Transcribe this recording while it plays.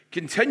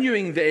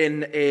Continuing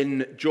then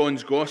in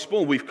John's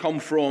Gospel, we've come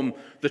from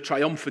the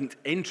triumphant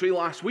entry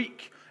last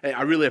week.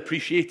 I really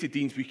appreciated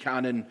Dean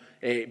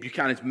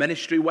Buchanan's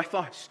ministry with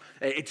us.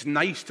 It's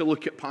nice to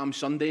look at Palm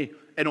Sunday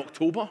in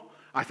October.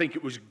 I think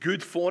it was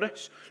good for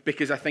us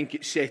because I think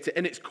it set it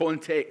in its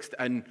context,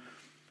 and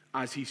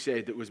as he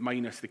said, it was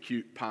minus the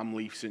cute palm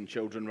leaves and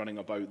children running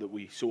about that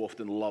we so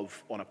often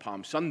love on a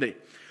Palm Sunday.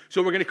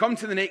 So we're going to come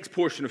to the next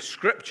portion of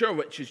Scripture,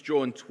 which is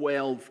John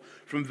 12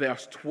 from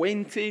verse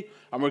 20,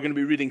 and we're going to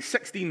be reading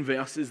 16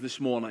 verses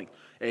this morning,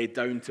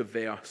 down to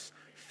verse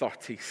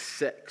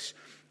 36.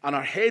 And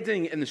our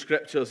heading in the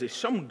Scriptures is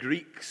Some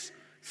Greeks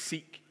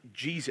Seek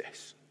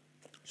Jesus.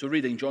 So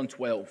reading John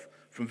 12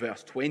 from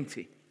verse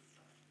 20.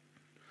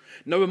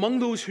 Now among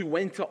those who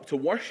went up to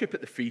worship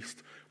at the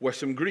feast were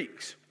some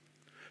Greeks.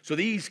 So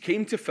these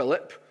came to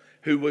Philip,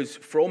 who was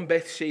from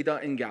Bethsaida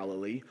in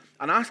Galilee,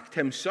 and asked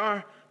him,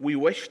 "Sir, we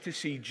wish to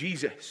see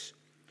Jesus."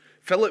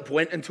 Philip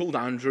went and told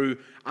Andrew.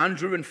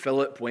 Andrew and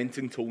Philip went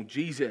and told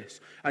Jesus.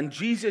 And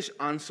Jesus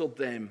answered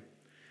them,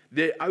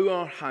 "The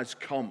hour has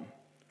come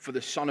for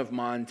the Son of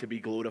Man to be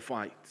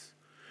glorified.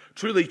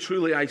 Truly,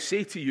 truly, I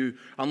say to you,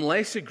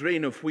 unless a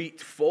grain of wheat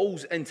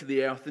falls into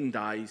the earth and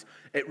dies,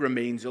 it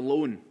remains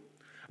alone.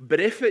 But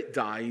if it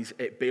dies,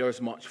 it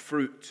bears much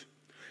fruit.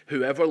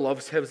 Whoever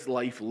loves his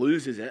life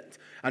loses it,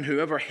 and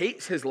whoever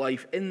hates his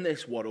life in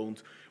this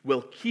world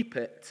will keep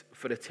it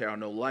for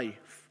eternal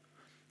life.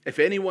 If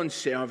anyone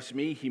serves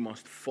me, he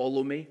must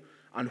follow me,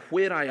 and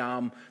where I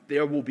am,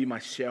 there will be my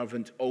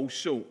servant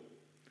also.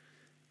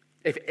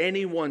 If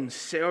anyone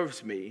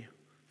serves me,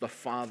 the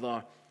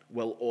Father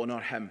will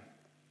honor him.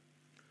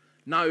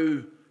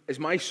 Now is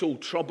my soul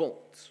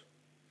troubled,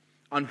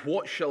 and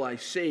what shall I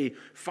say?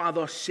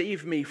 Father,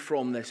 save me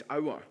from this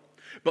hour.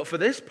 But for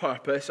this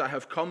purpose I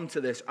have come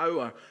to this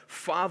hour.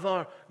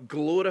 Father,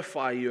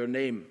 glorify your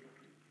name."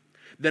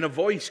 Then a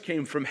voice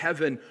came from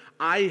heaven,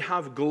 "I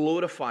have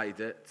glorified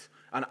it,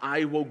 and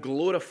I will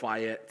glorify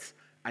it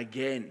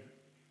again."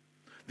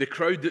 The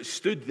crowd that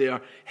stood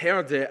there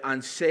heard it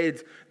and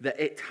said that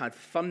it had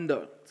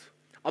thundered.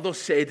 Others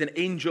said, "An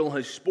angel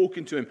has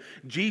spoken to him."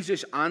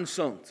 Jesus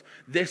answered,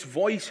 "This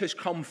voice has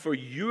come for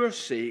your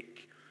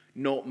sake,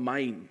 not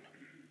mine.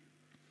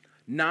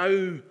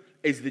 Now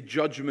is the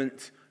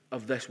judgment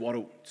of this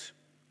world.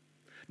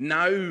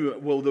 Now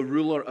will the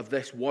ruler of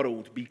this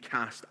world be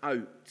cast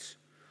out.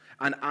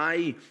 And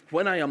I,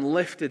 when I am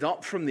lifted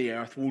up from the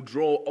earth, will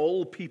draw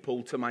all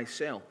people to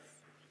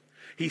myself."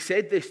 He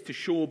said this to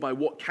show by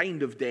what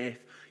kind of death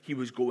he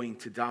was going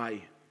to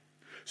die.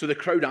 So the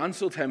crowd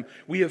answered him,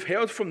 "We have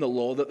heard from the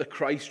law that the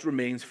Christ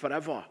remains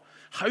forever.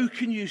 How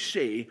can you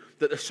say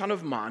that the Son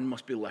of Man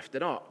must be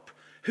lifted up?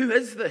 Who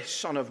is this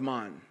Son of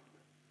Man?"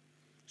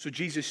 So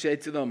Jesus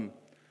said to them,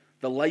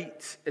 "The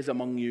light is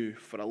among you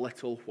for a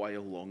little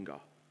while longer.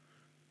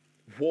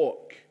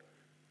 Walk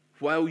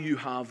while you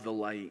have the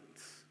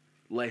light,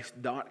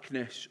 lest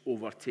darkness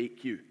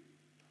overtake you.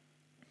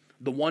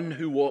 The one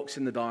who walks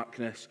in the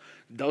darkness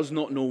does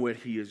not know where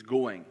he is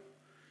going.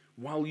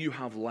 While you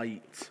have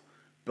light,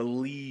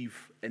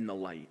 believe in the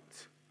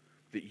light,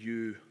 that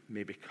you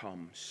may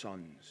become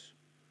sons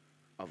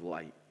of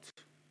light."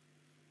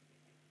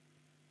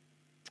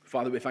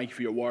 Father, we thank you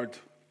for your word.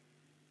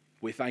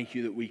 We thank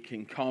you that we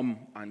can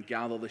come and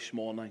gather this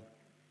morning,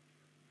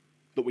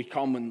 that we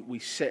come and we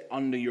sit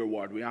under your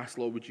word. We ask,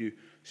 Lord, would you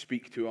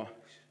speak to us?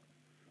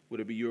 Would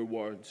it be your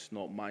words,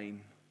 not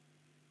mine?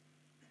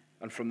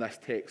 And from this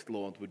text,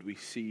 Lord, would we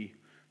see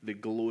the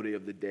glory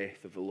of the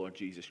death of the Lord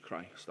Jesus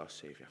Christ, our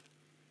Savior.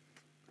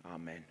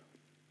 Amen.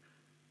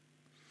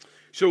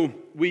 So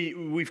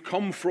we've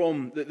come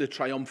from the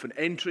triumphant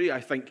entry. I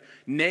think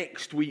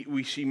next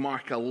we see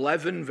Mark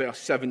 11, verse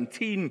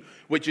 17,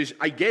 which is,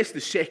 I guess,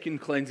 the second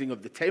cleansing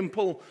of the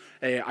temple.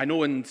 I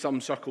know in some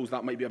circles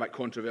that might be a bit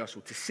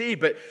controversial to say,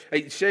 but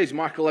it says,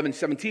 Mark 11,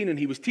 17, "And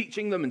he was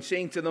teaching them and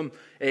saying to them,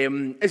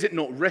 is it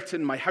not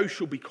written, my house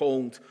shall be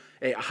called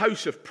a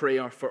house of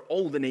prayer for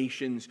all the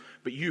nations,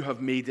 but you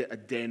have made it a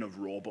den of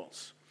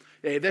robbers."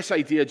 This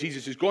idea,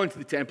 Jesus is going to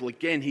the temple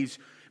again. He's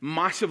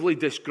massively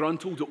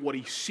disgruntled at what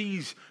he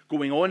sees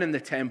going on in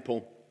the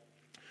temple.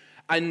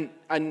 And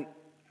I'm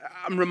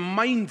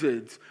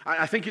reminded,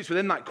 I think it's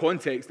within that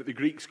context that the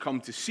Greeks come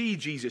to see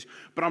Jesus,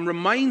 but I'm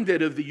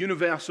reminded of the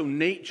universal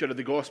nature of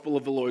the gospel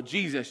of the Lord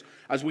Jesus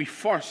as we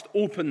first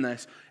open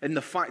this in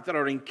the fact that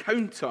our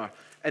encounter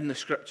in the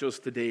scriptures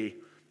today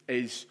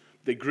is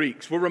the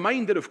Greeks. We're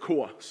reminded, of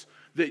course,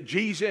 that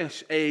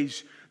Jesus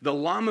is the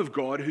Lamb of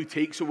God who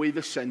takes away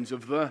the sins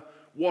of the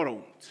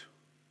world.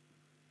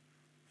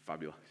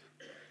 Fabulous.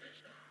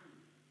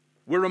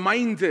 We're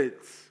reminded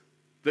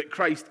that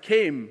Christ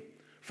came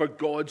for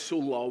God so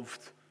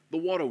loved the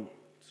world.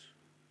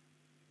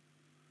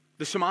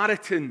 The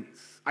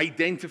Samaritans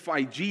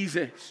identified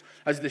Jesus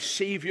as the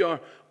Savior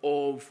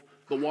of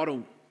the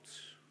world.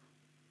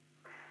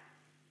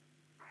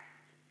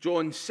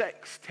 John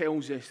 6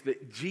 tells us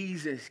that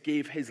Jesus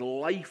gave his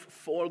life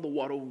for the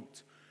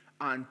world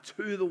and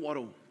to the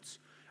world.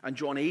 And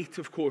John 8,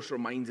 of course,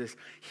 reminds us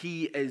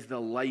he is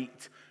the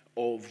light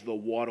of the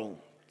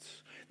world.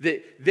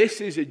 that this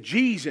is a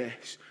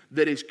Jesus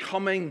that is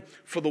coming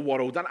for the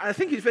world. And I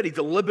think it's very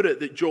deliberate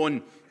that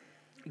John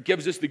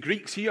gives us the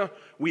Greeks here.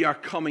 We are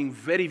coming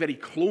very, very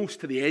close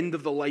to the end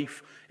of the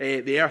life,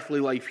 the earthly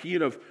life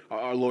here of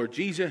our Lord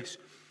Jesus.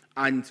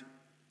 And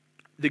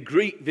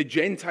the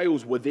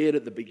Gentiles were there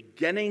at the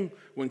beginning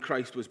when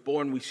Christ was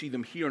born. We see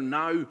them here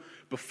now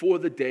before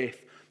the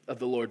death of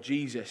the Lord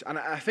Jesus. And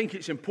I think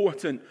it's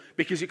important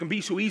because it can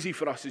be so easy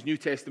for us as New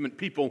Testament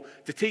people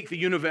to take the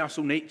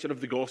universal nature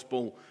of the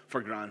gospel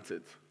for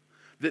granted.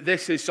 That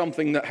this is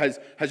something that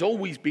has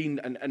always been,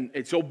 and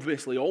it's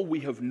obviously all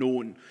we have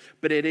known,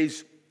 but it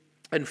is,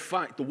 in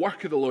fact, the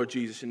work of the Lord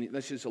Jesus, and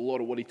this is a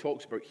lot of what he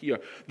talks about here,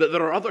 that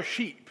there are other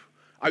sheep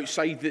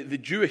outside the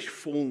Jewish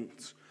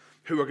folds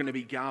who are going to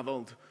be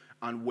gathered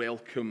and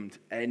welcomed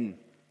in.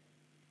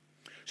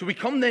 So we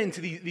come then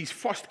to these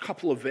first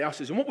couple of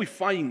verses, and what we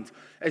find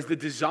is the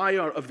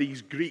desire of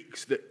these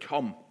Greeks that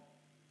come.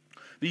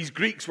 These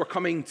Greeks were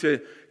coming to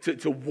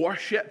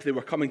worship. They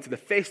were coming to the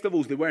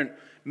festivals. They weren't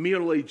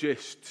merely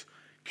just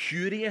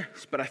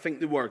curious, but I think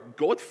they were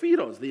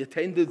God-fearers. They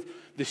attended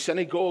the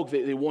synagogue.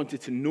 They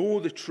wanted to know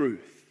the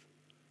truth.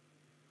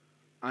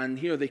 And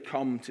here they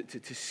come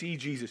to see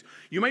Jesus.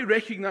 You might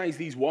recognize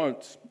these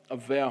words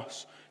of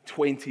verse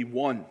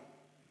 21.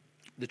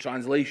 The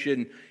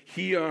translation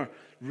here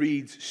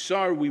reads,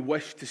 "Sir, we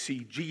wish to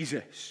see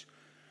Jesus."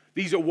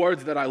 These are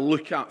words that I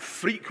look at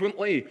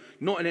frequently,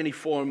 not in any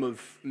form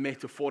of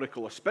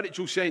metaphorical or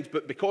spiritual sense,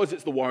 but because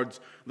it's the words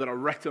that are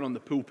written on the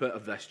pulpit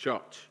of this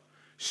church.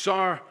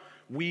 Sir,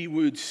 we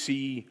would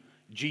see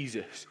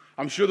Jesus.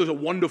 I'm sure there's a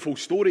wonderful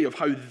story of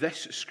how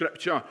this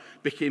scripture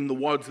became the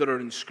words that are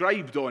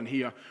inscribed on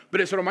here.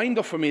 But it's a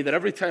reminder for me that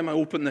every time I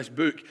open this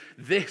book,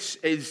 this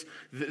is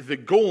the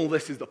goal,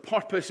 this is the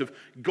purpose of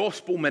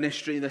gospel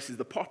ministry, this is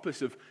the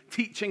purpose of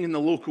teaching in the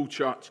local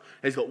church,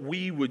 is that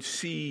we would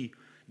see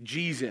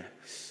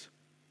Jesus.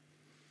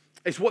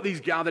 It's what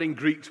these gathering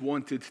Greeks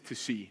wanted to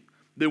see.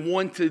 They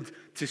wanted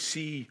to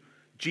see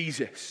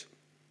Jesus.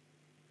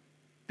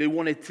 They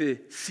wanted to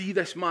see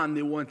this man.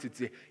 They wanted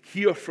to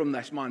hear from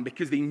this man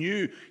because they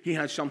knew he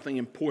had something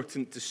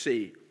important to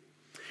say.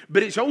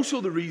 But it's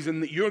also the reason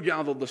that you're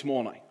gathered this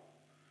morning.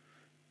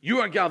 You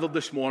are gathered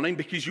this morning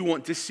because you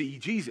want to see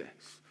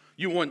Jesus.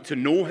 You want to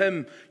know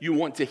him. You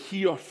want to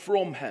hear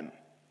from him.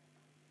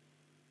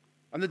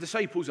 And the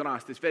disciples are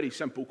asked this very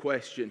simple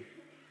question.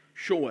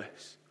 Show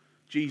us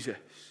Jesus.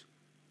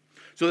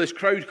 So this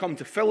crowd come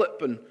to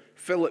Philip, and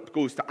Philip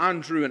goes to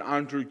Andrew, and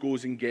Andrew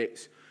goes and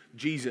gets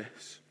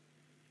Jesus.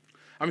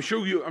 I'm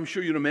sure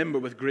you remember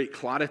with great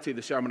clarity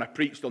the sermon I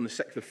preached on the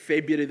 6th of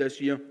February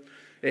this year,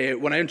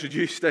 when I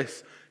introduced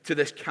this to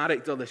this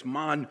character, this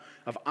man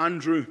of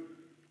Andrew.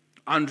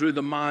 Andrew,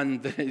 the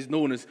man that is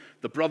known as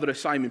the brother of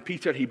Simon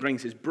Peter, he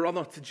brings his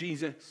brother to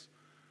Jesus.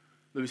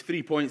 There was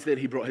 3 points there.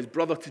 He brought his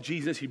brother to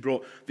Jesus, he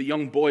brought the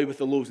young boy with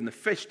the loaves and the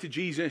fish to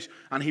Jesus,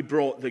 and he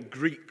brought the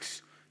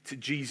Greeks to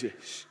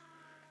Jesus.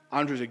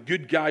 Andrew's a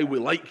good guy. We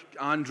like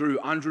Andrew.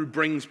 Andrew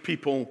brings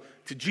people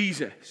to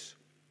Jesus.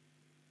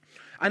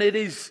 And it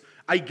is,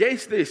 I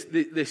guess,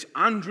 this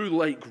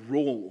Andrew-like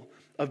role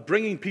of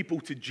bringing people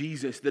to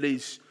Jesus that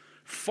is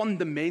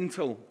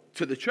fundamental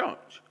to the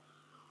church.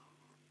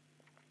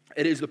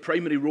 It is the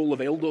primary role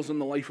of elders in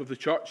the life of the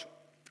church,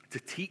 to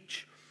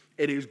teach.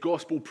 It is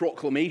gospel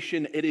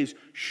proclamation. It is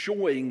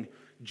showing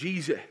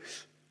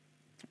Jesus.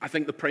 I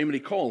think the primary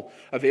call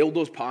of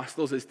elders,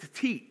 pastors, is to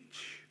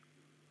teach,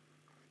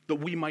 that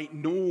we might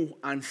know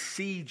and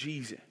see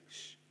Jesus,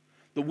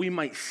 that we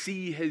might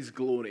see his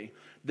glory,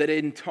 that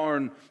in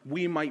turn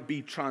we might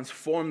be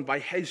transformed by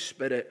his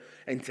Spirit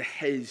into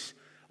his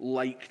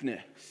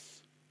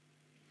likeness.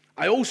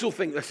 I also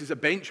think this is a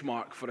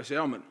benchmark for a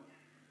sermon.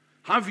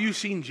 Have you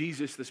seen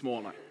Jesus this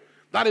morning?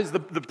 That is the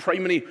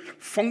primary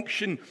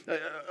function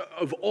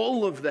of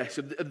all of this,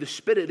 of the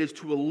Spirit, is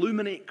to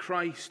illuminate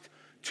Christ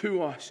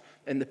to us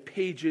in the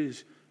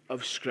pages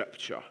of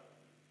Scripture.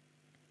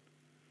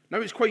 Now,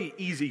 it's quite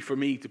easy for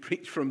me to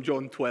preach from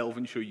John 12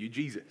 and show you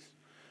Jesus.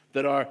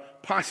 There are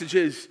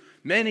passages,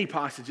 many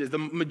passages, the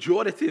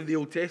majority of the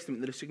Old Testament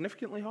that are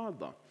significantly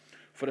harder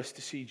for us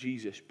to see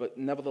Jesus. But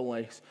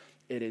nevertheless,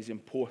 it is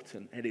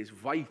important, it is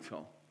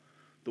vital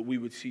that we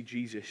would see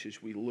Jesus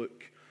as we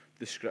look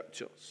the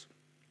Scriptures.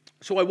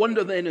 So I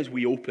wonder then as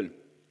we open,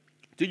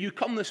 do you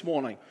come this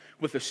morning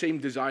with the same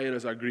desire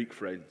as our Greek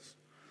friends?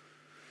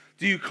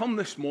 Do you come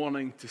this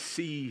morning to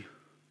see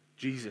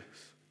Jesus?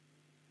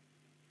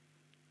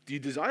 Do you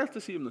desire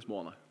to see him this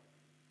morning?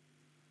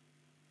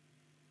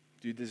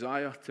 Do you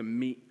desire to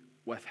meet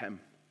with him?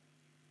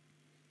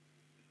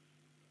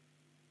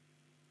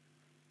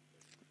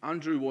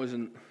 Andrew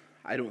wasn't,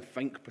 I don't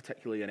think,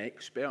 particularly an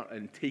expert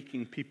in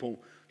taking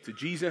people to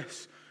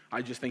Jesus.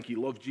 I just think he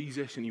loved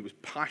Jesus and he was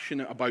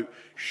passionate about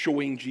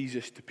showing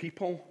Jesus to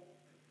people.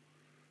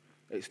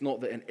 It's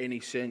not that in any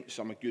sense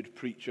I'm a good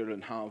preacher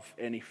and have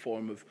any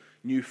form of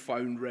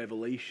newfound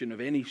revelation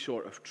of any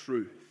sort of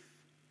truth.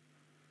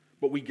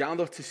 But we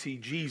gather to see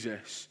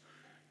Jesus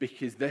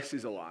because this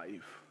is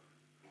alive.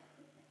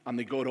 And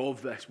the God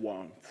of this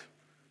world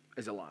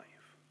is alive.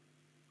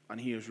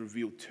 and he is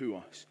revealed to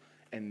us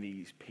in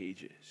these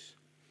pages.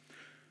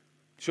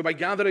 So by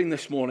gathering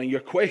this morning,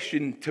 your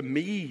question to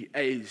me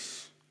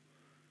is,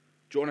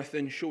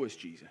 Jonathan, show us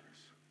Jesus.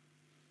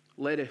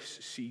 Let us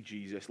see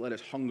Jesus. Let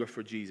us hunger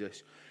for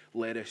Jesus.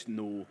 Let us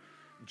know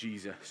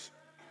Jesus.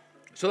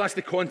 So that's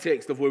the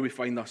context of where we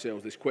find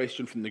ourselves, this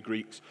question from the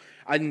Greeks.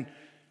 And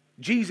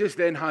Jesus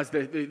then has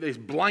this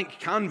blank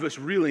canvas,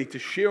 really, to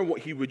share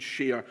what he would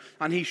share.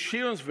 And he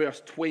shares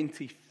verse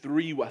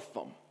 23 with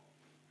them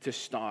to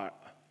start.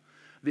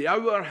 The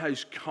hour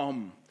has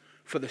come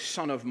for the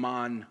Son of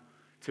Man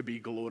to be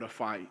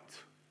glorified.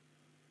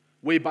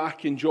 Way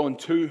back in John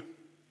 2,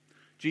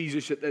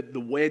 Jesus at the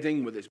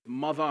wedding with his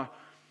mother,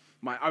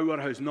 my hour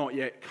has not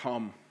yet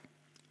come.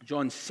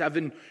 John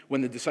 7,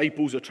 when the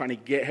disciples are trying to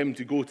get him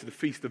to go to the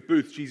Feast of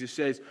Booths, Jesus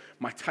says,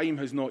 my time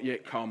has not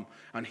yet come.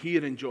 And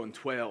here in John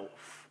 12,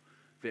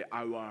 the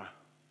hour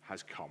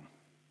has come.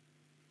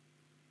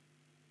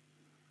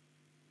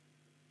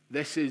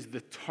 This is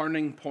the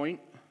turning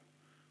point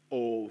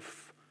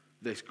of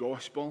this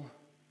gospel.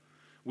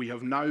 We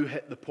have now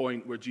hit the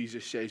point where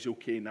Jesus says,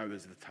 okay, now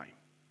is the time.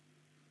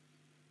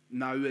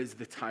 Now is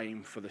the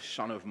time for the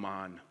Son of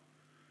Man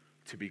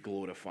to be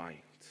glorified.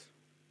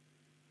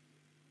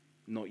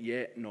 Not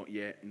yet, not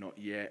yet, not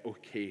yet.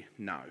 Okay,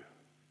 now.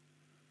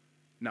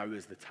 Now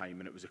is the time.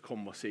 And it was a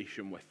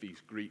conversation with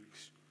these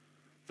Greeks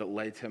that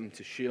led him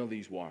to share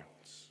these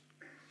words.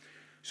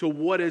 So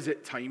what is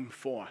it time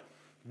for?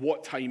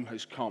 What time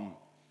has come?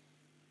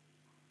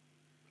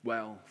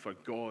 Well, for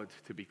God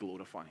to be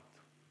glorified.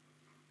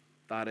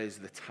 That is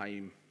the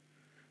time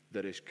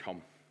that has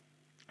come.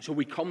 So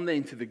we come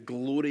then to the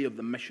glory of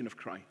the mission of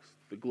Christ,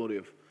 the glory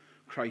of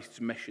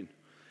Christ's mission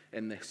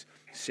in this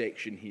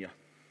section here.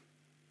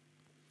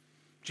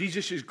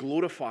 Jesus is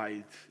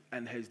glorified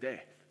in his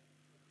death.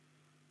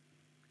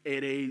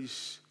 It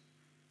is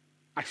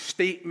a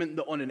statement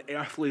that on an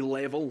earthly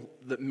level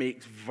that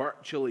makes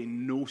virtually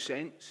no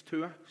sense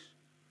to us.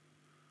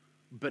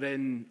 But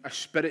in a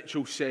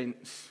spiritual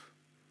sense,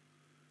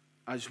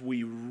 as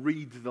we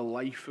read the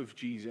life of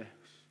Jesus,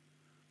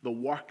 the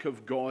work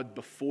of God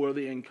before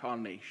the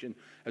incarnation,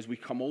 as we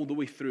come all the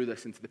way through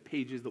this into the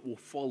pages that will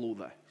follow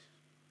this,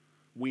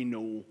 we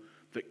know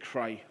that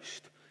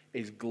Christ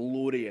is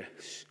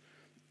glorious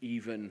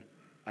even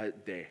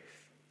at death.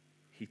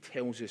 He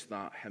tells us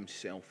that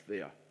himself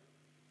there.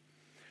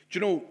 Do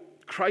you know,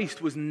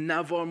 Christ was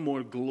never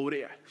more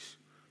glorious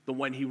than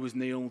when he was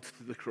nailed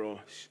to the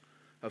cross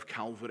of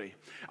Calvary.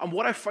 And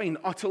what I find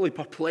utterly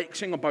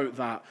perplexing about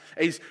that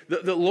is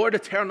that the Lord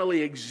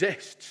eternally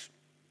exists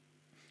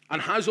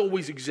and has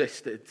always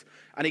existed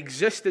and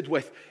existed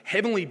with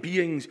heavenly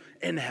beings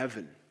in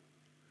heaven.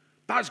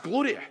 That's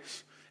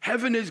glorious.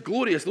 Heaven is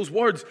glorious. Those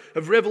words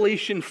of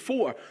Revelation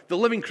 4, the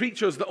living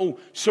creatures that will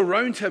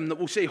surround him, that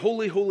will say,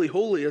 holy, holy,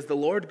 holy is the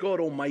Lord God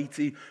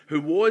Almighty, who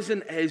was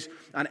and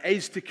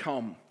is to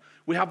come.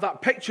 We have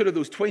that picture of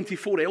those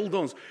 24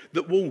 elders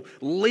that will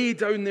lay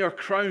down their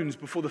crowns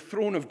before the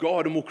throne of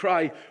God and will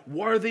cry,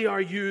 worthy are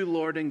you,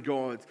 Lord and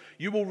God.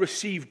 You will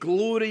receive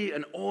glory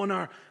and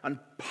honor and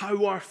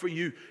power, for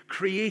you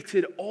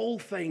created all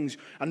things,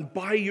 and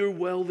by your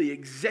will they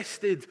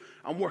existed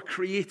and were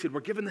created.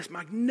 We're given this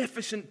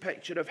magnificent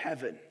picture of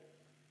heaven.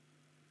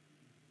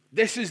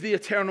 This is the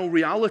eternal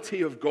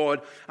reality of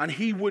God, and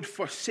he would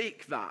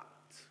forsake that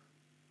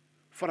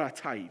for a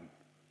time,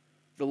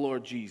 the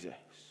Lord Jesus,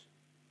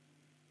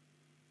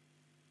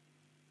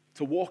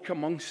 to walk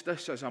amongst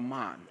us as a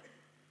man.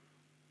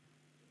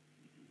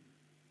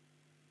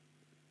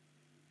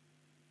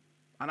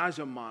 And as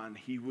a man,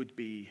 he would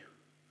be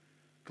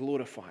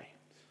glorified.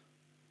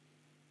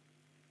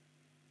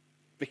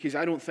 Because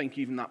I don't think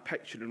even that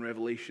picture in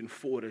Revelation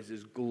 4 is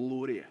as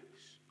glorious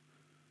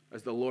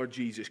as the Lord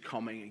Jesus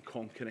coming and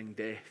conquering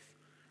death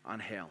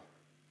and hell.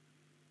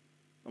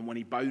 And when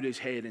he bowed his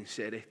head and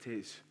said, it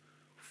is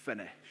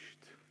finished.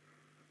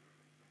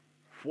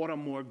 What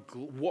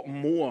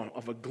more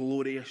of a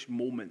glorious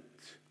moment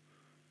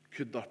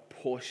could there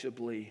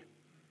possibly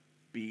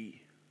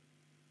be?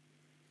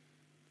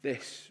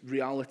 This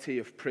reality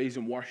of praise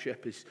and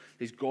worship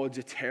is God's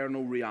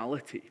eternal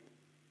reality.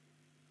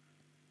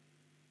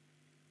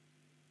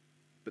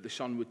 But the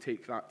Son would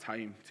take that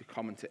time to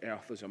come into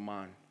earth as a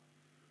man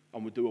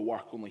and would do a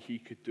work only he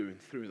could do, and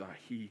through that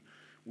he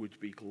would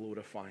be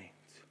glorified.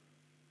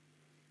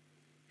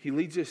 He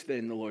leads us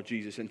then, the Lord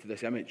Jesus, into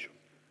this image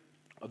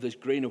of this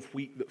grain of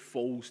wheat that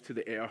falls to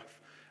the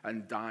earth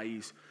and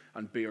dies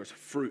and bears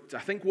fruit. I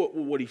think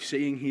what he's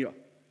saying here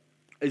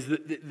is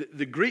that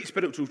the great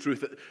spiritual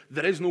truth that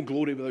there is no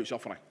glory without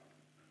suffering.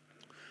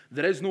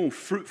 There is no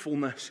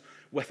fruitfulness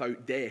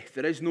without death.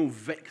 There is no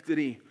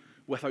victory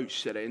without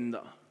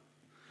surrender.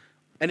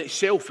 In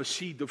itself, a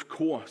seed, of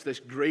course, this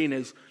grain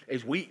is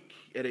weak.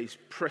 It is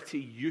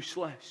pretty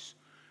useless.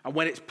 And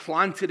when it's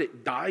planted,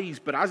 it dies.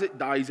 But as it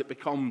dies, it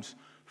becomes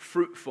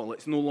fruitful.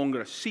 It's no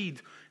longer a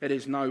seed. It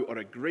is now, or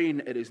a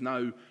grain. It is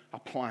now a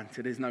plant.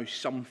 It is now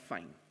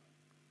something.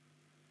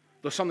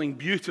 There's something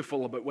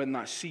beautiful about when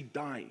that seed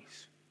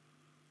dies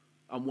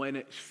and when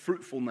its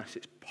fruitfulness,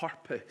 its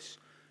purpose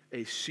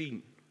is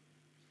seen.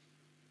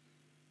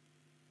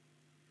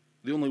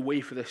 The only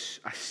way for this,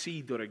 a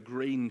seed or a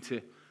grain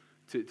to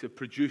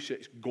produce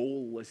its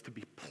goal is to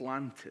be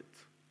planted.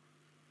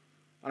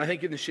 And I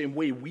think in the same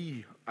way,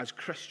 we as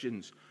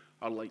Christians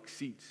are like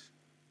seeds.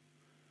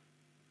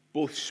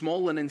 Both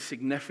small and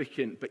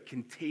insignificant, but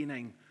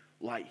containing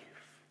life.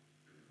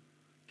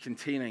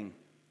 Containing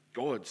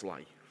God's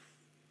life.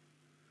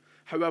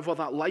 However,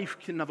 that life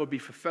can never be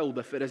fulfilled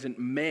if it isn't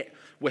met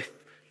with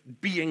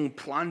being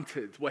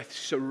planted, with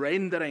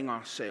surrendering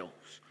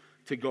ourselves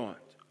to God.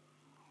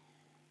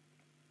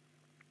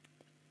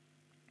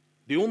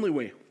 The only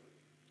way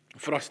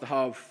for us to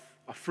have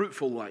a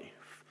fruitful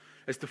life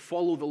is to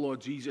follow the Lord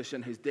Jesus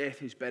in his death,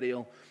 his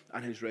burial,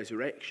 and his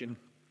resurrection.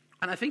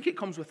 And I think it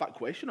comes with that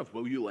question of,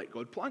 will you let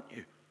God plant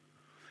you?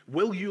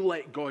 Will you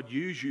let God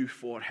use you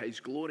for his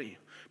glory?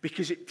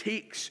 Because it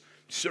takes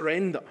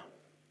surrender.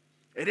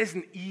 It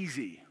isn't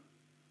easy.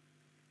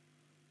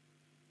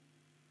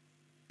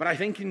 But I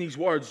think in these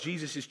words,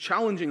 Jesus is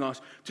challenging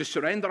us to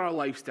surrender our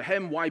lives to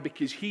him. Why?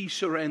 Because he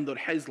surrendered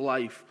his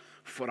life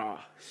for us.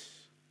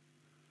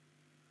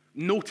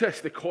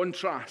 Notice the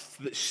contrasts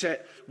that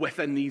sit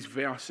within these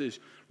verses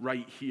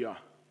right here.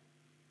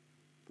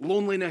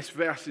 Loneliness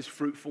versus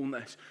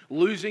fruitfulness.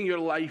 Losing your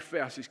life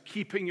versus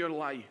keeping your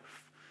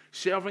life.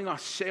 Serving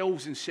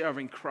ourselves and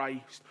serving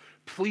Christ.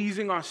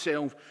 Pleasing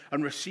ourselves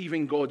and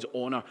receiving God's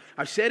honor.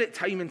 I've said it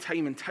time and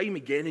time and time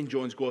again in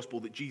John's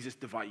Gospel that Jesus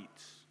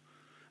divides.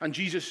 And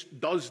Jesus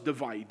does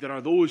divide. There are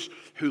those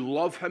who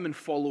love him and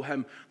follow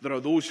him. There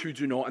are those who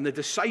do not. And the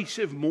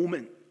decisive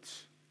moment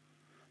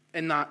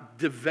in that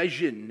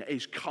division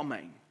is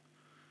coming.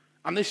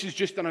 And this is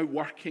just an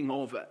outworking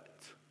of it.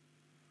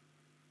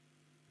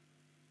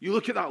 You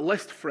look at that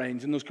list,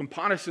 friends, and those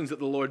comparisons that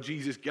the Lord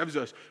Jesus gives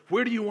us.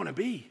 Where do you want to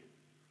be?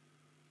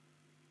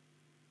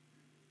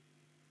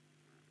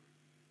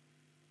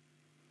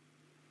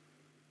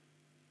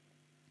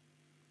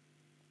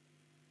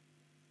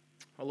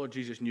 Our Lord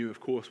Jesus knew, of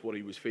course, what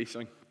he was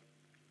facing.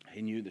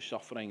 He knew the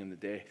suffering and the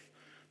death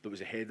that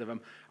was ahead of him.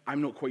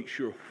 I'm not quite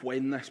sure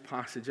when this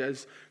passage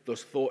is.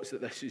 There's thoughts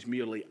that this is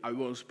merely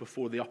hours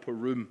before the upper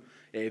room,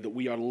 that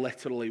we are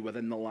literally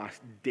within the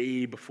last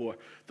day before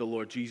the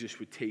Lord Jesus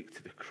would take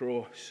to the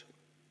cross.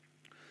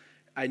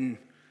 And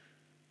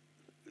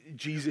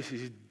Jesus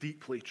is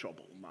deeply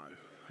troubled now.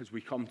 As we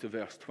come to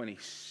verse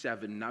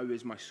 27, now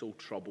is my soul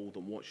troubled,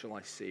 and what shall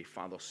I say?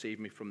 Father, save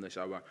me from this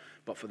hour,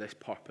 but for this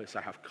purpose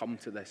I have come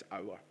to this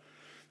hour.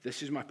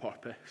 This is my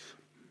purpose.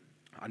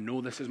 I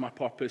know this is my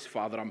purpose,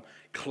 Father. I'm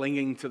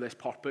clinging to this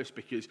purpose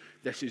because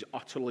this is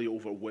utterly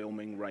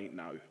overwhelming right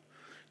now.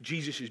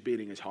 Jesus is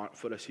bearing his heart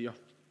for us here.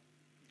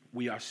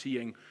 We are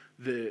seeing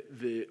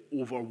the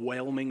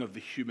overwhelming of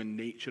the human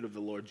nature of the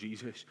Lord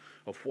Jesus,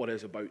 of what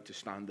is about to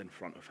stand in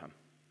front of him.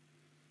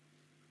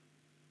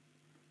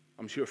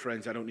 I'm sure,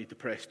 friends, I don't need to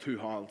press too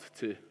hard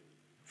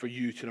for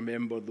you to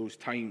remember those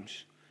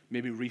times,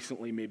 maybe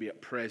recently, maybe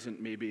at present,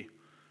 maybe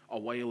a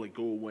while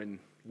ago, when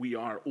we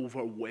are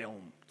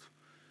overwhelmed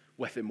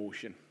with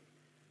emotion.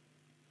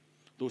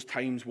 Those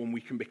times when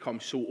we can become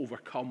so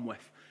overcome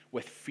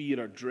with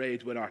fear or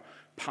dread, when our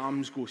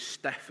palms go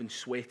stiff and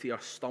sweaty,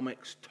 our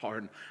stomachs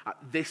turn.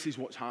 This is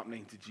what's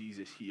happening to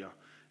Jesus here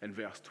in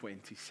verse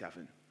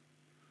 27.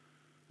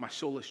 My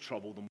soul is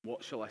troubled, and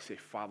what shall I say?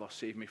 Father,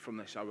 save me from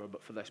this hour,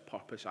 but for this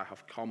purpose I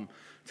have come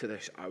to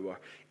this hour.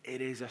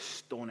 It is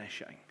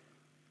astonishing,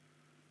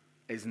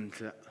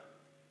 isn't it?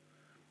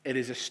 It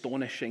is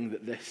astonishing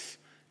that this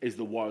is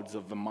the words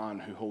of the man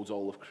who holds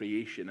all of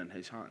creation in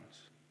his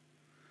hands.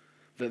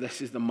 That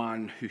this is the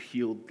man who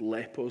healed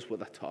lepers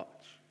with a touch.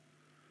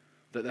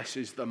 That this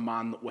is the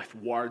man that with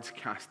words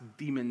cast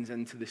demons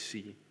into the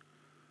sea.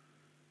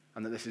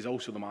 And that this is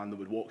also the man that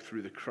would walk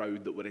through the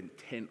crowd that were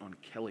intent on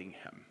killing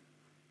him.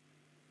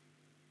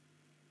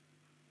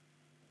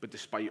 But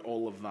despite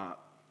all of that,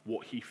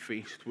 what he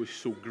faced was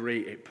so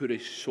great, it put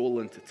his soul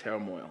into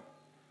turmoil.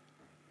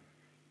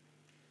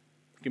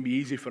 It can be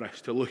easy for us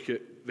to look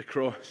at the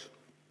cross,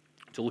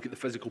 to look at the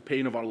physical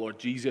pain of our Lord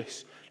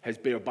Jesus, his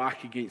bare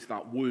back against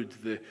that wood,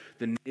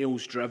 the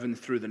nails driven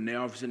through the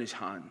nerves in his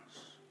hands,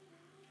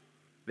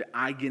 the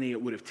agony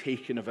it would have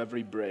taken of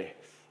every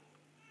breath.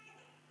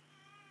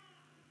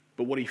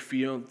 But what he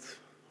feared,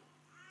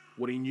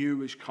 what he knew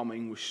was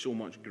coming, was so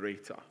much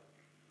greater.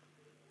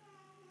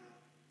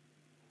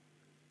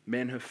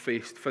 Men have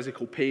faced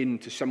physical pain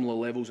to similar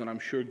levels, and I'm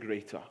sure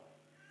greater.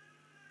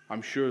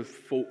 I'm sure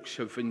folks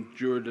have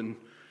endured in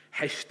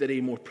history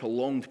more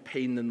prolonged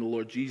pain than the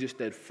Lord Jesus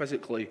did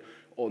physically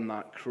on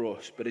that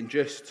cross. But in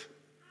just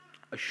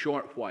a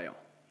short while,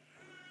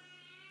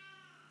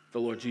 the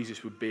Lord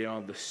Jesus would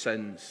bear the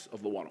sins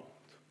of the world,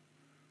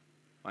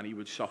 and he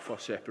would suffer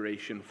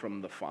separation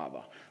from the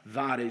Father.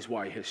 That is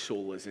why his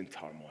soul is in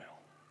turmoil.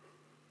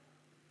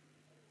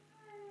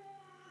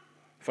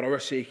 For our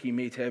sake, he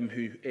made him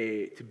who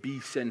to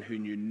be sin who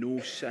knew no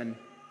sin.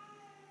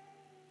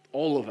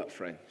 All of it,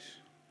 friends.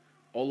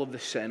 All of the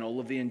sin, all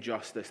of the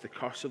injustice, the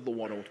curse of the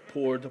world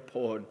poured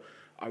upon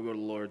our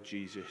Lord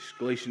Jesus.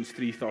 Galatians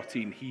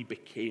 3:13, he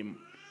became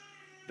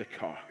the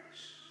curse.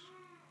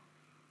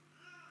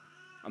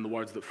 And the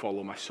words that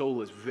follow, my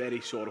soul is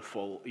very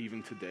sorrowful,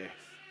 even to death.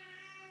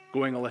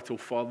 Going a little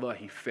further,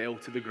 he fell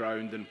to the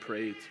ground and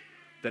prayed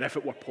that if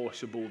it were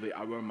possible, the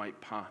hour might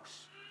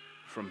pass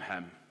from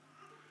him.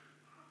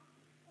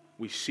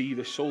 We see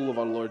the soul of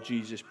our Lord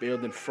Jesus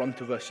bared in front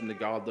of us in the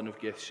Garden of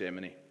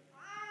Gethsemane.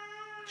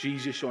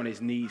 Jesus on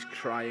his knees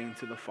crying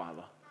to the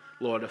Father,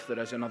 Lord, if there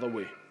is another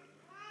way,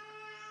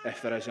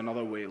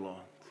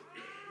 Lord,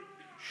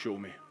 show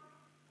me.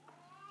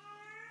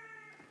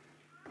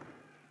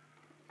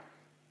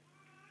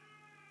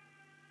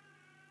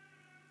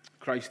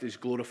 Christ is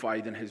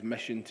glorified in his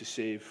mission to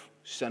save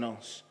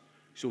sinners.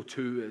 So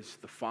too is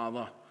the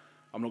Father.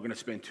 I'm not going to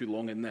spend too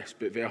long in this,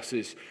 but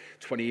verses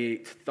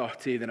 28,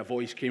 30, then a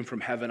voice came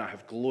from heaven, I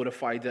have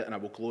glorified it and I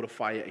will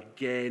glorify it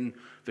again.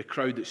 The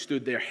crowd that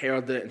stood there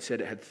heard it and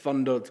said it had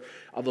thundered.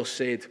 Others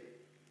said,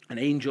 an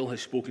angel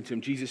has spoken to him.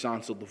 Jesus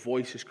answered, the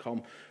voice has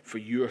come for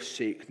your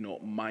sake,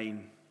 not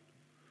mine.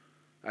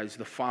 As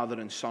the Father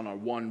and Son are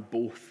one,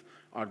 both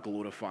are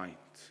glorified.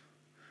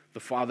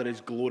 The Father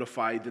is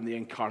glorified in the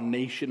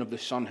incarnation of the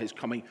Son, his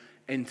coming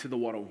into the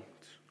world.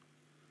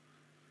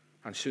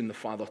 And soon the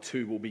Father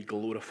too will be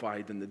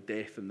glorified in the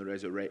death and the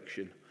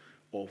resurrection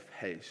of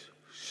his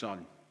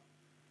Son.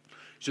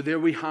 So there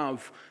we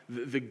have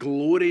the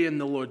glory in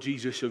the Lord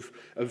Jesus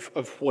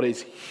of what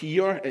is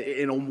here,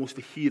 in almost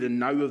the here and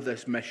now of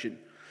this mission.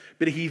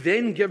 But he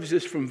then gives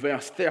us from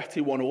verse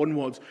 31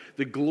 onwards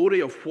the glory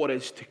of what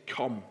is to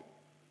come.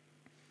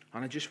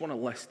 And I just want to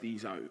list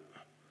these out.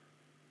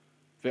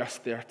 Verse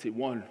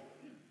 31.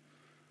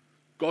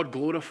 God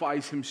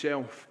glorifies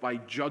himself by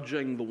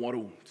judging the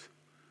world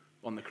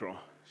on the cross.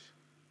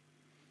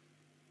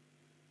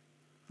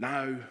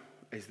 Now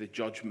is the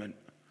judgment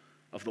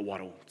of the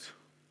world.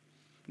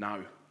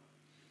 Now.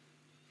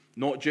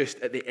 Not just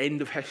at the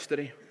end of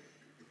history,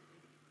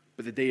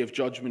 but the day of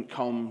judgment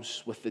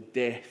comes with the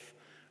death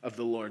of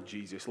the Lord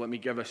Jesus. Let me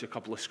give us a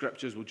couple of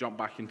scriptures. We'll jump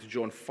back into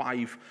John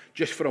 5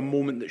 just for a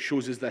moment that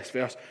shows us this.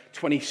 Verse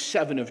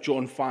 27 of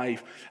John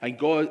 5. And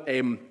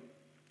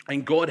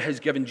God has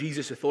given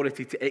Jesus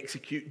authority to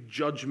execute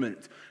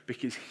judgment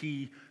because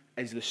he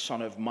is the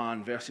Son of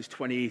Man. Verses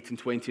 28 and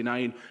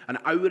 29. An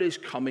hour is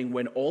coming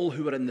when all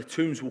who are in the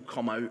tombs will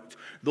come out,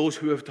 those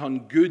who have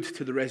done good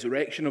to the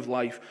resurrection of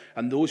life,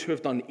 and those who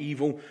have done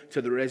evil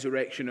to the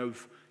resurrection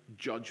of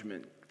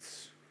judgment.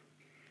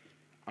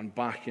 And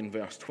back in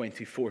verse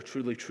 24,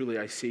 truly, truly,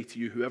 I say to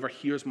you, whoever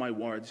hears my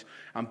words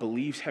and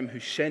believes him who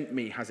sent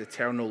me has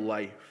eternal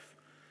life.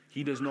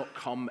 He does not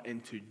come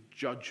into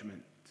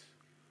judgment,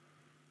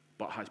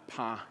 but has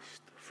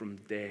passed from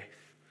death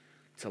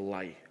to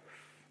life.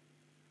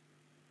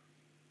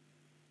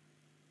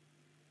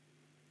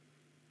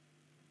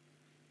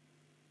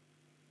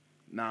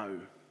 Now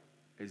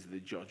is the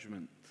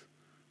judgment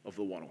of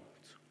the world.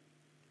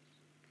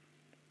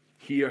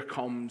 Here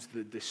comes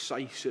the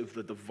decisive,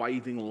 the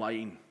dividing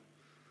line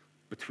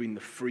between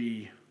the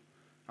free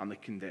and the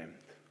condemned.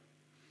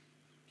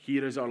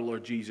 Here is our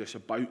Lord Jesus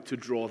about to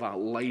draw that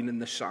line in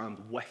the sand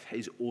with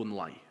his own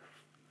life.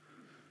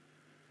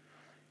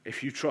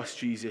 If you trust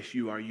Jesus,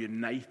 you are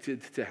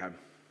united to him.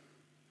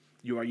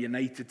 You are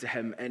united to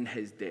him in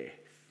his death.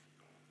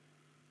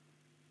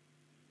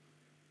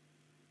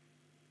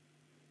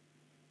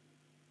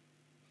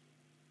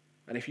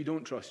 And if you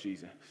don't trust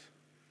Jesus,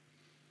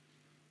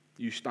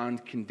 you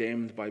stand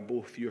condemned by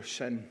both your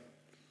sin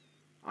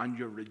and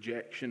your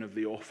rejection of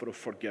the offer of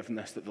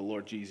forgiveness that the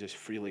Lord Jesus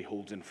freely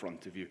holds in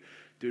front of you.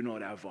 Do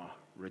not ever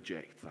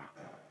reject that.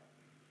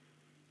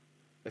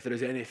 If there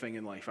is anything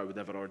in life I would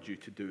ever urge you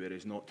to do, it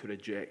is not to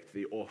reject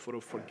the offer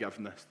of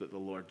forgiveness that the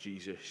Lord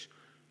Jesus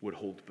would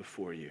hold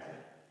before you.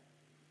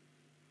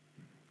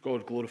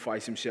 God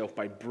glorifies himself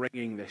by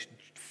bringing this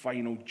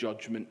final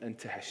judgment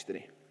into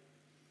history,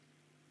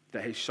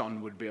 that his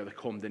Son would bear the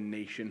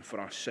condemnation for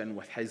our sin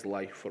with his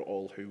life for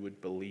all who would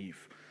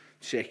believe.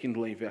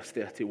 Secondly, verse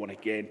 31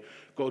 again,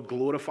 God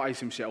glorifies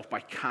himself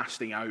by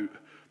casting out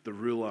the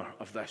ruler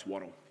of this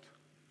world,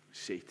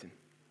 Satan.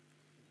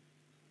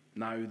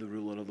 Now the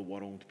ruler of the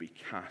world be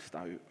cast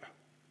out.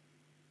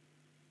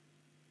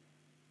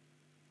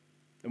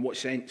 In what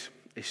sense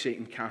is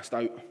Satan cast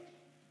out?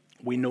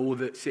 We know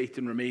that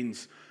Satan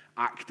remains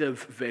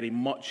active very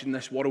much in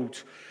this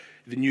world.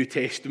 The New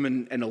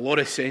Testament, in a lot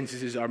of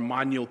senses, is our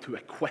manual to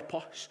equip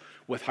us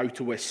with how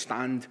to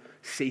withstand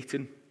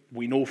Satan.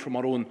 We know from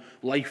our own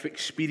life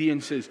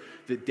experiences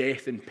that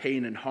death and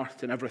pain and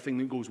hurt and everything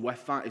that goes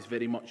with that is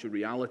very much a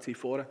reality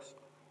for us.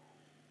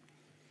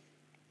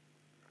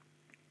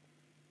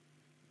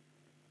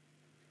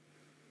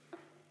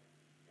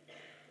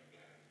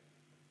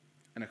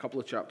 In a couple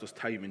of chapters'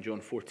 time, in John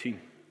 14,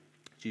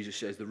 Jesus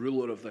says, the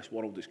ruler of this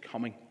world is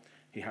coming.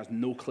 He has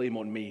no claim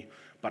on me,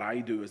 but I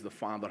do as the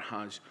Father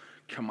has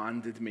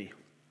commanded me.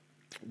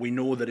 We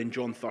know that in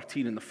John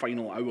 13, in the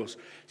final hours,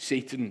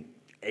 Satan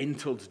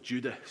entered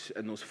Judas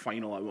in those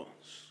final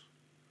hours.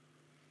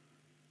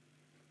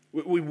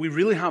 We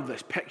really have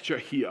this picture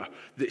here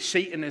that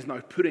Satan is now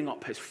putting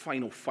up his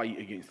final fight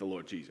against the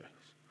Lord Jesus.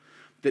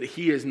 That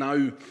he is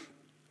now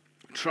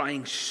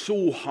trying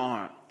so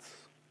hard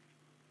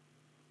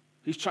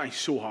He's trying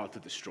so hard to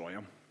destroy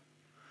him.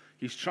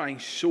 He's trying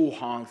so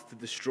hard to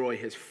destroy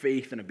his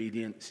faith and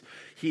obedience.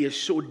 He is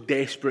so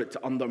desperate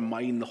to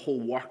undermine the whole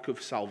work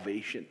of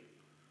salvation.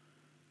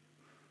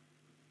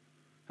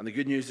 And the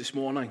good news this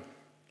morning,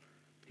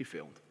 he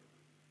failed.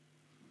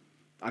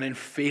 And in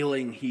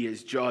failing, he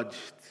is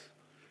judged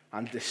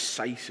and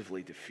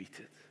decisively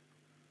defeated.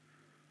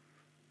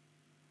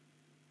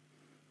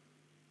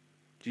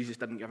 Jesus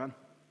didn't give in.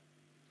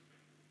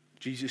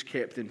 Jesus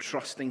kept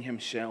entrusting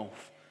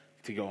himself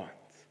to God.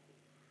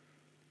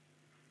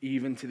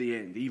 Even to the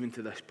end, even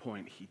to this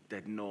point, he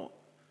did not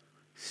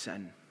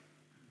sin.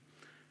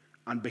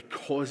 And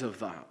because of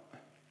that,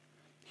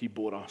 he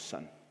bore our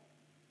sin.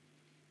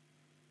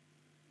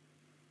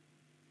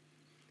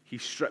 He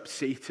stripped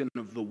Satan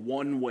of the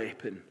one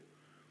weapon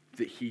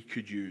that he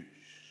could use.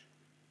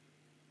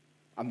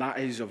 And that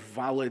is a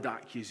valid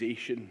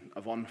accusation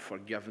of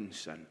unforgiven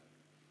sin.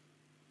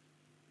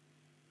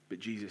 But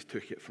Jesus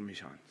took it from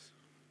his hands.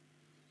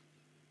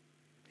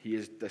 He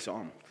is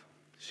disarmed.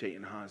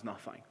 Satan has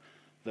nothing.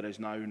 There is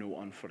now no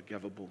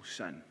unforgivable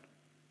sin.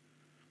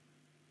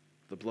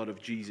 The blood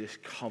of Jesus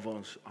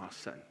covers our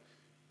sins.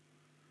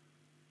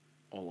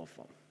 All of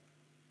them.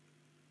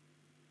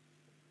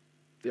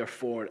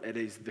 Therefore, it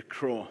is the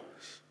cross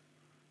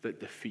that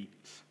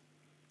defeats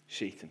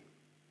Satan.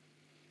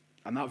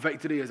 And that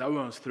victory is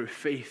ours through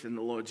faith in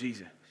the Lord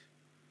Jesus.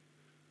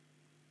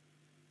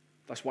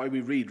 That's why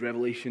we read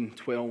Revelation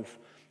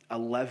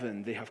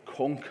 12:11. They have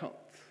conquered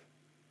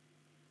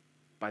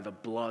by the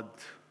blood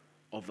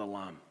of the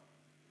Lamb.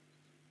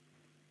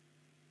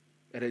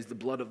 It is the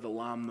blood of the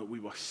Lamb that we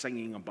were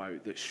singing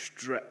about that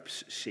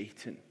strips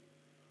Satan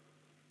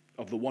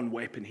of the one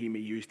weapon he may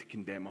use to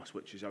condemn us,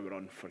 which is our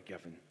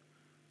unforgiven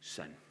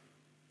sin.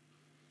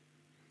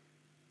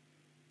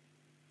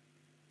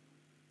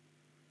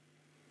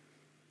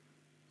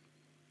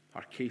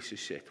 Our case is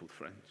settled,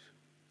 friends.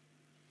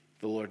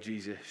 The Lord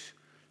Jesus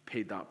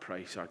paid that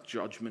price. Our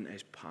judgment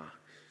is passed.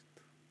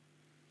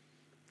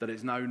 There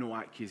is now no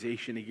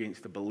accusation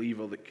against the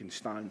believer that can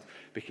stand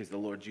because the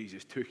Lord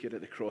Jesus took it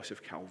at the cross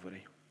of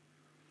Calvary.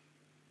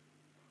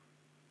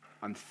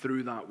 And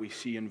through that we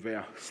see in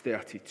verse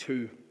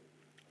 32,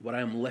 where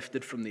I am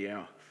lifted from the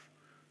earth,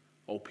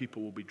 all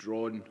people will be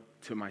drawn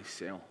to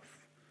myself.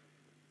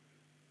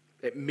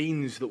 It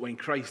means that when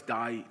Christ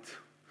died,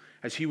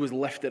 as he was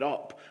lifted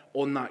up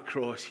on that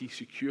cross, he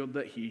secured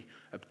it, he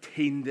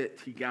obtained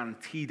it, he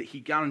guaranteed it. He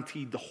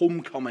guaranteed the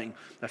homecoming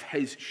of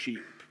his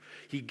sheep.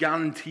 He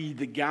guaranteed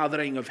the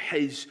gathering of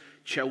his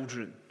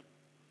children.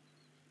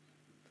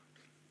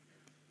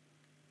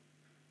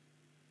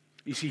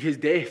 You see, his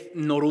death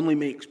not only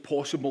makes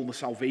possible the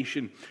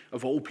salvation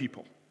of all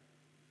people,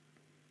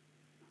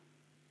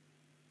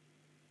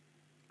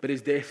 but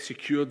his death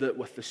secured it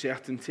with the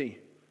certainty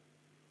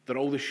that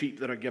all the sheep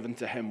that are given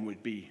to him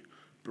would be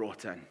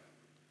brought in.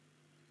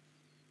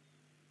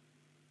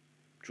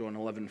 John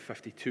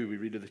 11:52, we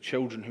read of the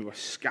children who were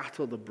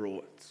scattered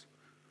abroad,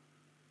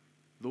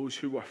 those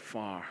who were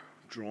far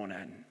drawn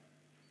in.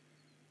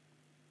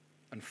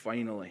 And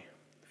finally,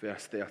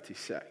 verse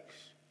 36,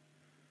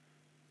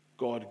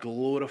 God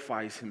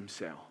glorifies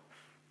himself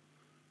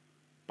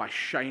by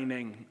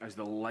shining as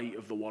the light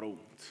of the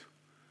world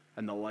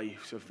in the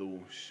lives of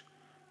those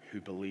who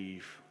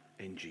believe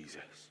in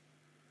Jesus.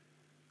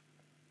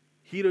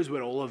 Here is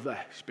where all of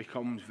this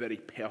becomes very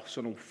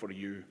personal for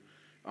you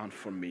and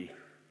for me.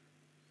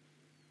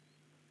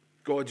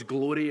 God's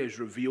glory is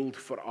revealed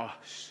for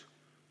us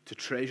to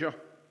treasure.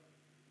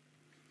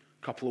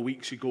 A couple of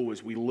weeks ago,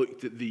 as we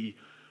looked at the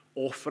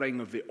offering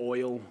of the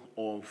oil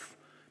of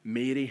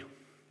Mary,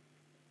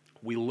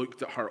 we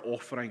looked at her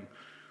offering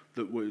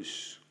that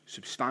was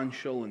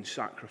substantial and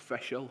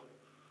sacrificial.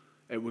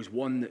 It was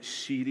one that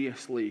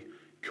seriously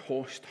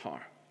cost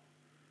her.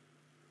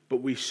 But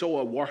we saw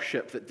a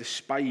worship that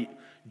despite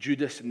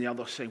Judas and the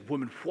others saying,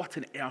 "Woman, what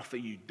on earth are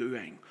you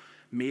doing?"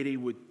 Mary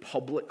would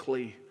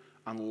publicly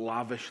and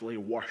lavishly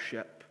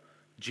worship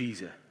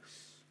Jesus.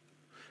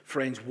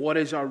 Friends, what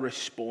is our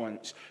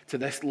response to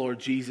this Lord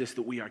Jesus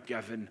that we are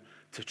given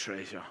to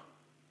treasure?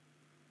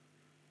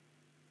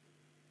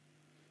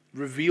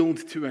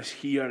 Revealed to us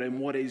here in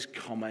what is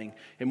coming,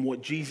 in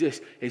what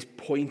Jesus is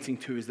pointing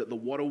to, is that the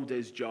world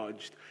is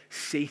judged,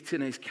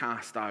 Satan is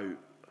cast out,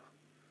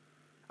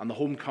 and the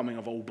homecoming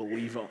of all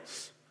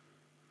believers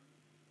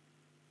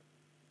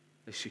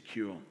is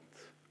secured.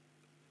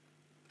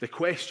 The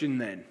question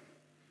then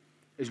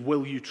is,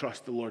 will you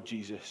trust the Lord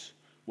Jesus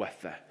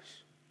with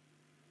this?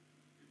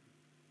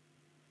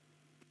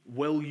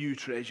 Will you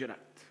treasure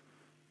it?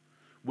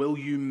 Will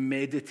you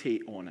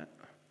meditate on it?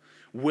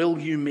 Will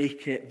you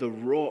make it the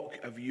rock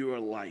of your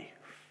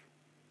life?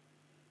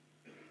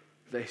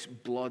 This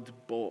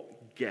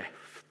blood-bought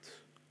gift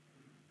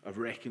of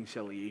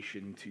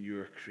reconciliation to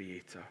your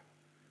Creator.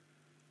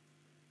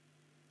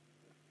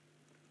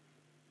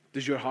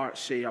 Does your heart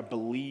say, "I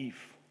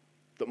believe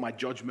that my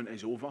judgment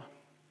is over,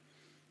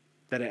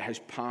 that it has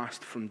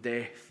passed from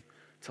death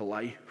to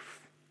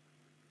life"?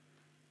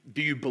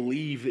 Do you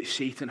believe that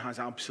Satan has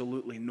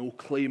absolutely no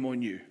claim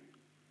on you?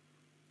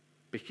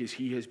 because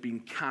he has been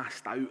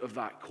cast out of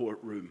that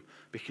courtroom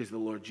because the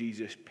Lord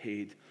Jesus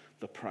paid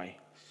the price.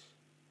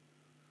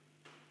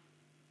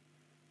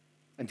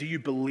 And do you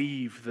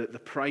believe that the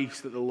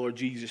price that the Lord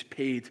Jesus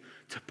paid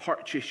to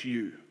purchase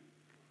you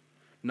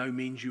now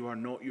means you are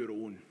not your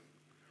own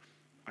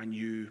and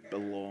you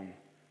belong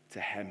to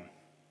him?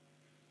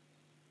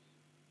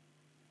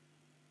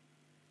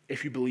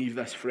 If you believe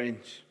this,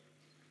 friends,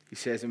 he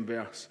says in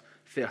verse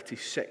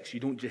 36, you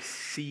don't just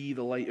see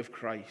the light of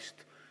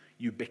Christ,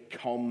 you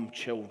become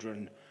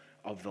children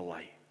of the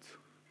light.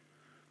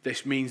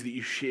 This means that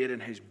you share in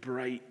his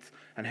bright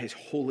and his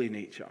holy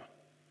nature.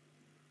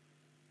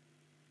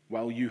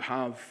 While you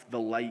have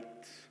the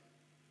light,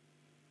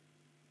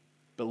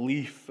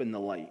 belief in the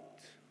light,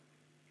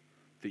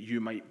 that you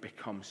might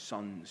become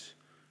sons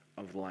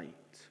of light.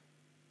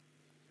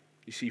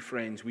 You see,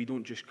 friends, we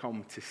don't just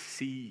come to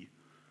see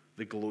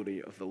the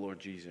glory of the Lord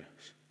Jesus,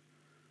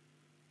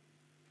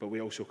 but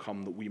we also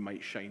come that we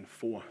might shine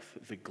forth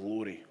the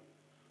glory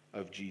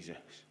of Jesus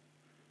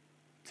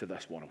to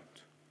this world.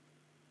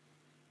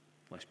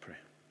 Let's pray.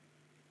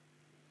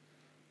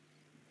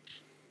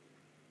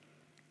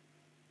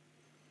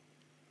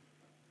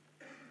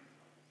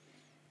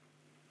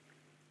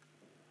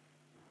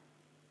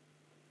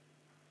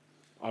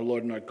 Our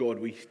Lord and our God,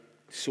 we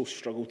so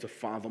struggle to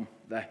fathom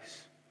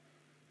this.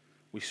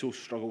 We so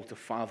struggle to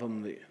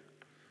fathom that,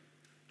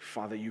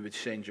 Father, you would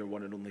send your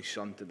one and only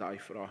Son to die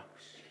for us.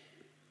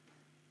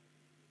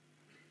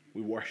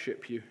 We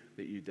worship you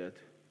that you did.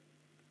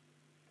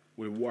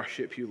 We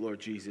worship you,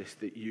 Lord Jesus,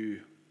 that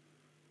you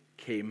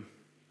came,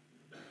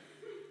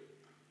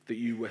 that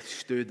you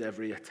withstood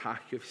every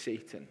attack of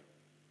Satan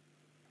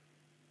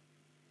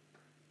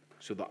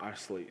so that our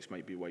slates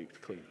might be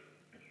wiped clean.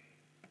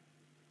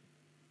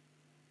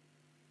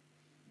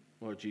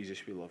 Lord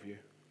Jesus, we love you.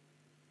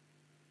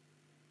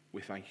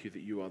 We thank you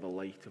that you are the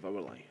light of our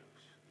lives.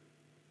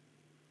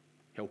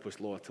 Help us,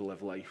 Lord, to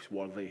live lives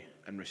worthy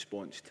in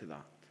response to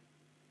that.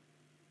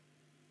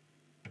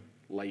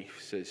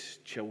 Lives as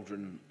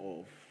children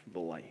of the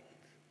light,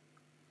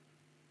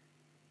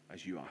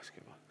 as you ask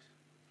of us.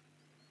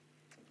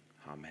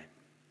 Amen.